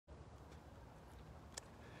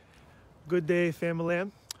Good day, family.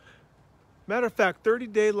 Matter of fact,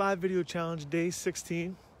 30-day live video challenge, day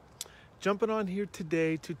 16. Jumping on here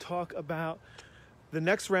today to talk about the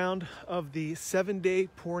next round of the 7-day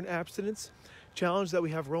porn abstinence challenge that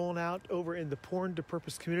we have rolling out over in the Porn to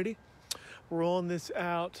Purpose community. We're rolling this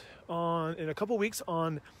out in a couple weeks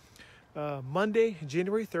on Monday,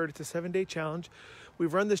 January 3rd. It's a 7-day challenge.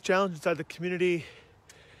 We've run this challenge inside the community.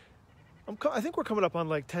 I think we're coming up on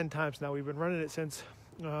like 10 times now. We've been running it since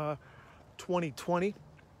 2020,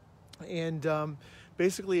 and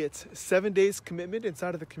basically it's 7 days commitment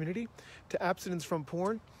inside of the community to abstinence from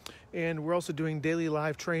porn, and we're also doing daily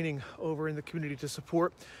live training over in the community to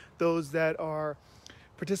support those that are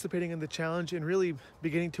participating in the challenge and really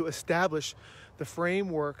beginning to establish the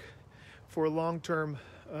framework for long-term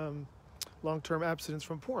abstinence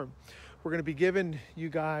from porn. We're going to be giving you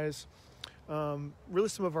guys really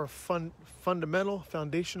some of our fundamental,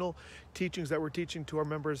 foundational teachings that we're teaching to our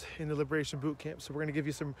members in the Liberation Boot Camp. So we're going to give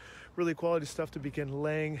you some really quality stuff to begin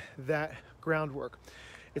laying that groundwork.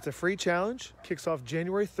 It's a free challenge, kicks off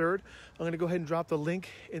January 3rd. I'm going to go ahead and drop the link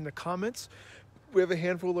in the comments. We have a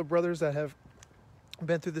handful of brothers that have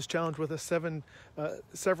been through this challenge with us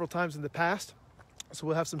several times in the past. So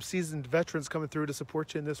we'll have some seasoned veterans coming through to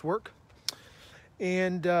support you in this work.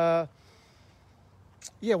 And one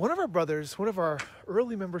of our brothers, one of our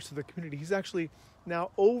early members of the community, he's actually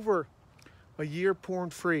now over a year porn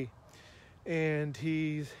free, and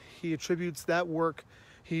he attributes that work,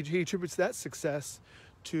 he attributes that success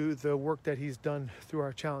to the work that he's done through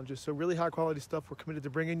our challenges. So really high quality stuff we're committed to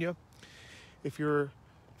bringing you. If you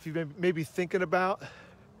may be thinking about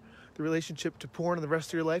the relationship to porn in the rest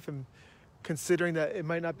of your life and considering that it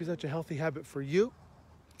might not be such a healthy habit for you,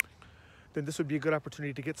 then this would be a good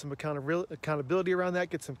opportunity to get some accountability around that,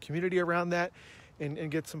 get some community around that,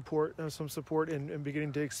 and get some support and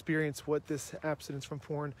beginning to experience what this abstinence from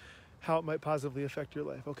porn, how it might positively affect your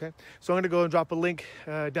life, okay? So I'm going to go and drop a link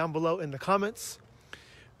down below in the comments.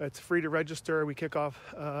 It's free to register. We kick off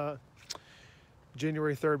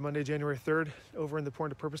January 3rd, Monday, January 3rd, over in the Porn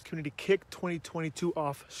to Purpose community. Kick 2022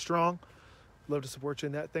 off strong. Love to support you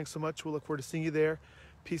in that. Thanks so much. We'll look forward to seeing you there.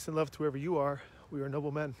 Peace and love to wherever you are. We are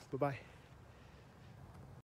noble men. Bye-bye.